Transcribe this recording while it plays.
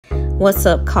What's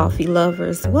up, coffee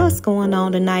lovers? What's going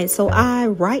on tonight? So I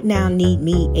right now need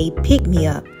me a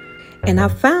pick-me-up. And I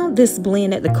found this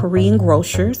blend at the Korean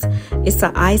grocers. It's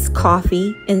an iced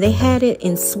coffee, and they had it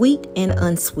in sweet and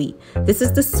unsweet. This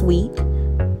is the sweet.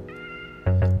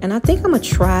 And I think I'm going to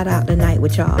try it out tonight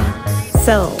with y'all.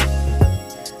 So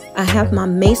I have my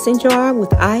mason jar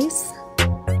with ice.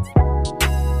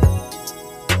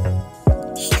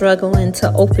 Struggling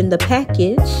to open the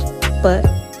package, but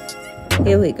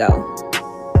here we go.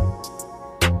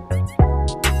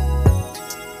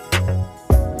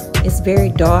 It's very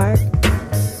dark,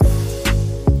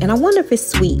 and I wonder if it's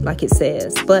sweet like it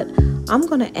says, but I'm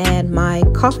gonna add my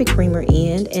coffee creamer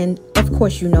in, and of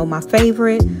course you know my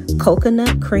favorite,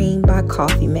 coconut cream by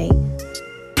Coffee Mate.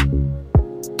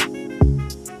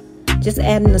 Just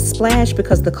adding a splash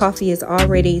because the coffee is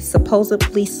already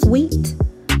supposedly sweet.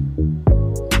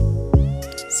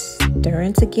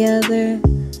 Stirring together.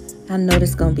 I know this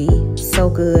is gonna be so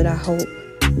good, I hope.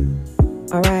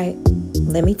 All right,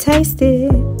 let me taste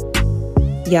it.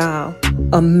 Y'all,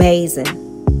 amazing.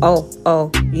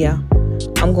 Oh, yeah.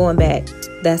 I'm going back.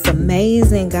 That's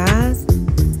amazing, guys.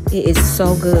 It is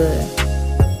so good.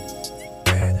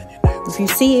 If you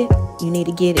see it, you need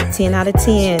to get it 10 out of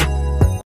 10.